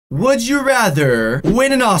Would you rather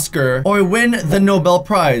win an Oscar or win the Nobel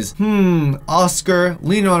Prize? Oscar,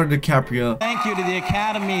 Leonardo DiCaprio. Thank you to the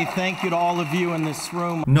Academy. Thank you to all of you in this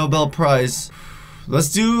room. Nobel Prize. Let's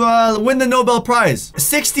do, win the Nobel Prize.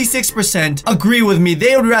 66% agree with me.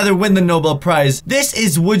 They would rather win the Nobel Prize. This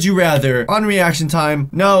is Would You Rather on Reaction Time.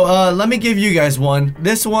 No, let me give you guys one.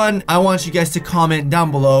 This one, I want you guys to comment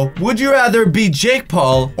down below. Would you rather be Jake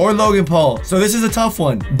Paul or Logan Paul? So this is a tough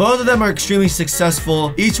one. Both of them are extremely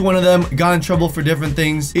successful. Each one of them got in trouble for different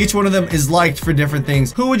things. Each one of them is liked for different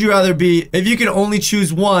things. Who would you rather be? If you could only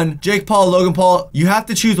choose one, Jake Paul, Logan Paul, you have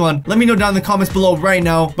to choose one. Let me know down in the comments below right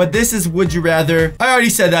now. But this is Would You Rather. I already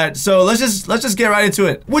said that, so let's just get right into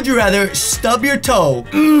it. Would you rather stub your toe?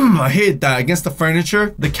 I hate that. Against the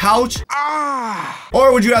furniture, the couch.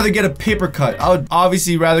 Or would you rather get a paper cut? I would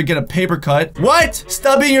obviously rather get a paper cut. What?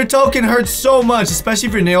 Stubbing your toe can hurt so much, especially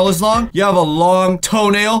if your nail is long. You have a long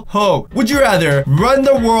toenail. Oh. Would you rather run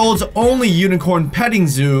the world's only unicorn petting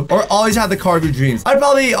zoo or always have the car of your dreams? I'd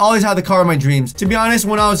probably always have the car of my dreams. To be honest,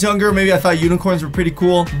 when I was younger, maybe I thought unicorns were pretty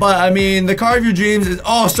cool. But I mean, the car of your dreams is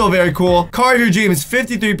also very cool. Car of your dreams,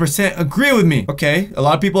 53% agree with me. Okay, a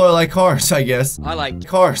lot of people are like cars, I guess. I like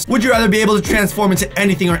cars. Would you rather be able to transform into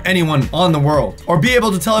anything or anyone on the world? Or be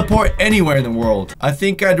able to teleport anywhere in the world? I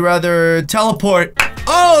think I'd rather teleport.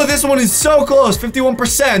 Oh, this one is so close,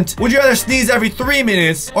 51%. Would you rather sneeze every 3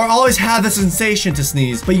 minutes or always have the sensation to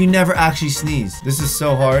sneeze, but you never actually sneeze? This is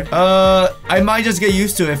so hard. I might just get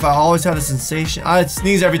used to it if I always have the sensation. I'd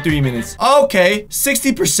sneeze every 3 minutes. Okay,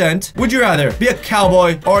 60%. Would you rather be a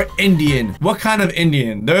cowboy or Indian? What kind of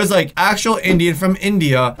Indian? There's like actual Indian from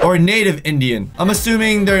India or native Indian. I'm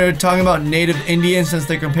assuming they're talking about native Indian since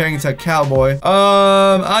they're comparing it to a cowboy.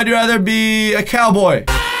 I'd rather be a cowboy.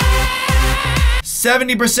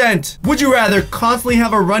 70%. Would you rather constantly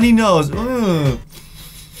have a runny nose?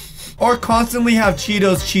 Or constantly have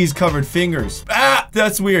Cheetos cheese-covered fingers?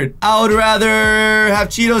 That's weird. I would rather have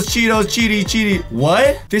Cheetos, cheaty.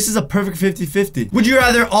 What? This is a perfect 50-50. Would you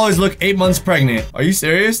rather always look 8 months pregnant? Are you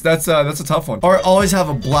serious? That's a tough one. Or always have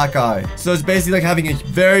a black eye. So it's basically like having a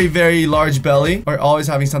very, very large belly or always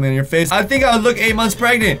having something on your face. I think I would look 8 months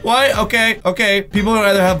pregnant. What? Okay. People would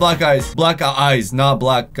rather have black eyes. Black eyes, not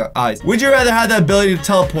black eyes. Would you rather have the ability to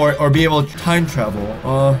teleport or be able to time travel?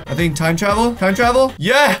 I think time travel? Time travel?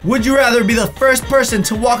 Yeah. Would you rather be the first person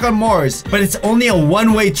to walk on Mars, but it's only a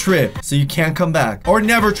one-way trip, so you can't come back, or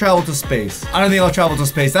never travel to space? I don't think I'll travel to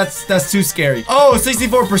space. That's too scary. Oh,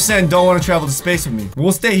 64% don't want to travel to space with me.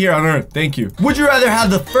 We'll stay here on Earth. Thank you. Would you rather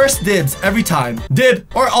have the first dibs every time? Dib,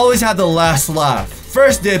 or always have the last laugh?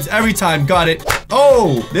 First dibs every time. Got it.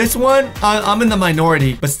 Oh, this one, I'm in the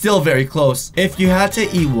minority, but still very close. If you had to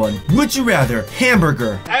eat one, would you rather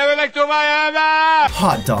hamburger? I would like to buy a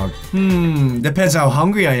hot dog. Depends how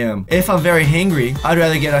hungry I am. If I'm very hangry, I'd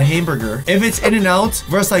rather get a hamburger. If it's In-N-Out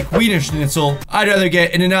versus like Wiener Schnitzel, I'd rather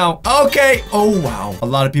get In-N-Out. Okay. Oh, wow. A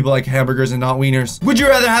lot of people like hamburgers and not wieners. Would you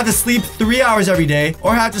rather have to sleep 3 hours every day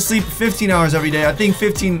or have to sleep 15 hours every day? I think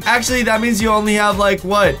 15. Actually, that means you only have like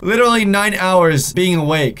what? Literally 9 hours being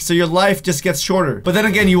awake. So your life just gets shorter. But then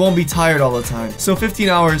again, you won't be tired all the time. So 15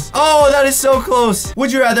 hours. Oh, that is so close.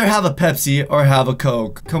 Would you rather have a Pepsi or have a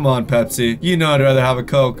Coke? Come on, Pepsi. You know I'd rather have a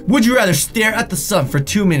Coke. Would you rather stare at the sun for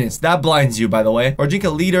 2 minutes? That blinds you, by the way. Or drink a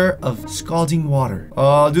liter of scalding water?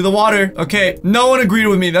 Oh, do the water. Okay. No one agreed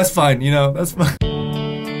with me. That's fine. You know, that's fine.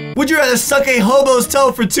 Would you rather suck a hobo's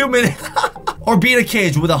toe for 2 minutes? Or be in a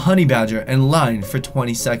cage with a honey badger and lion for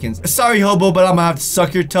 20 seconds? Sorry, hobo, but I'm gonna have to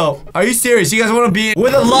suck your toe. Are you serious? You guys want to be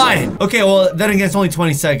with a lion? Okay, well, then again, it's only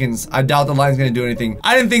 20 seconds. I doubt the lion's gonna do anything.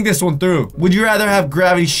 I didn't think this one through. Would you rather have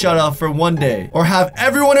gravity shut off for 1 day or have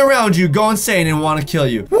everyone around you go insane and want to kill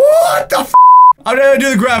you? What the f? I'd rather do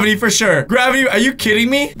the gravity for sure. Gravity, are you kidding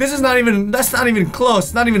me? This is not even, that's not even close.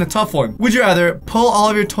 It's not even a tough one. Would you rather pull all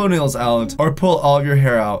of your toenails out or pull all of your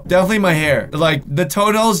hair out? Definitely my hair. Like, the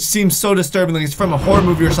toenails seem so disturbing, like it's from a horror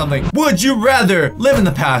movie or something. Would you rather live in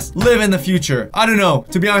the past, live in the future? I don't know.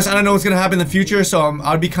 To be honest, I don't know what's gonna happen in the future, so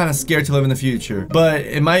I'd be kind of scared to live in the future. But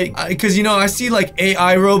it might, because you know, I see like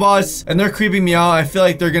AI robots and they're creeping me out. I feel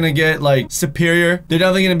like they're gonna get like superior. They're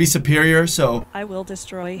definitely gonna be superior, so. I will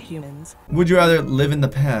destroy humans. Would you rather live in the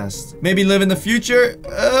past? Maybe live in the future?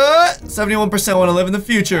 71% want to live in the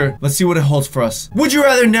future. Let's see what it holds for us. Would you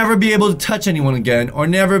rather never be able to touch anyone again or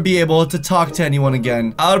never be able to talk to anyone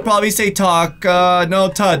again? I would probably say talk.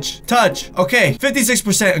 No, touch. Touch. Okay,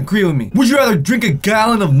 56% agree with me. Would you rather drink a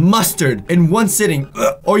gallon of mustard in one sitting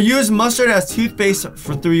or use mustard as toothpaste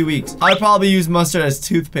for 3 weeks? I'd probably use mustard as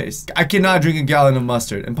toothpaste. I cannot drink a gallon of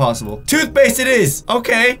mustard. Impossible. Toothpaste it is.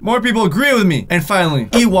 Okay, more people agree with me. And finally,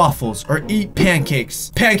 eat waffles or eat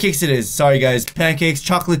pancakes. Pancakes it is. Sorry guys. Pancakes,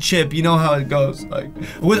 chocolate chip. You know how it goes. Like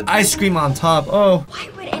with ice cream on top. Oh. Why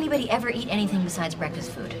would anybody ever eat anything besides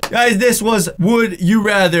breakfast food? Guys, this was Would You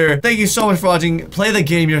Rather. Thank you so much for watching. Play the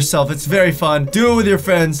game yourself. It's very fun. Do it with your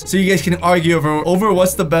friends so you guys can argue over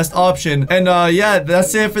what's the best option. And yeah,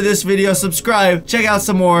 that's it for this video. Subscribe. Check out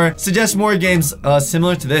some more. Suggest more games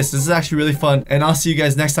similar to this. This is actually really fun. And I'll see you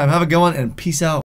guys next time. Have a good one and peace out.